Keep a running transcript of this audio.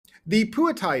The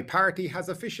Puethai Party has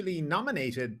officially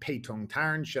nominated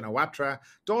Paetongtarn Shinawatra,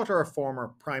 daughter of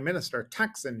former Prime Minister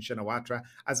Thaksin Shinawatra,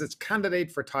 as its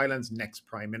candidate for Thailand's next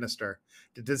Prime Minister.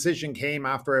 The decision came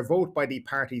after a vote by the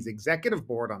party's executive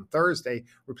board on Thursday,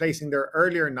 replacing their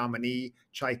earlier nominee,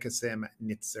 Chaikasim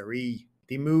Nitsari.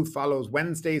 The move follows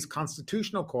Wednesday's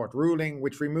Constitutional Court ruling,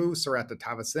 which removes Saretta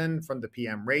Thavisin from the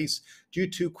PM race due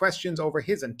to questions over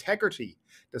his integrity.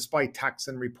 Despite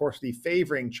Thaksin reportedly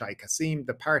favouring Chai Kasim,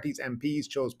 the party's MPs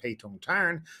chose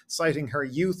Paetongtarn, citing her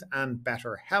youth and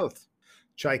better health.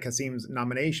 Chai Kasim's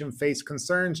nomination faced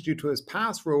concerns due to his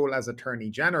past role as Attorney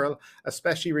General,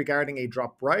 especially regarding a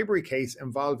drop bribery case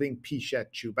involving Pishet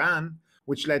Chuban,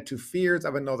 which led to fears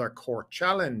of another court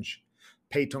challenge.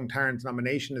 Paetongtarn's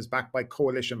nomination is backed by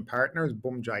coalition partners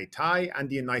Bumjai Thai and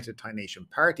the United Thai Nation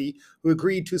Party, who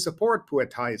agreed to support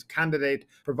Puethai's candidate,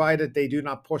 provided they do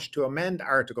not push to amend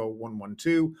Article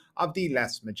 112 of the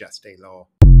Lèse Majesté law.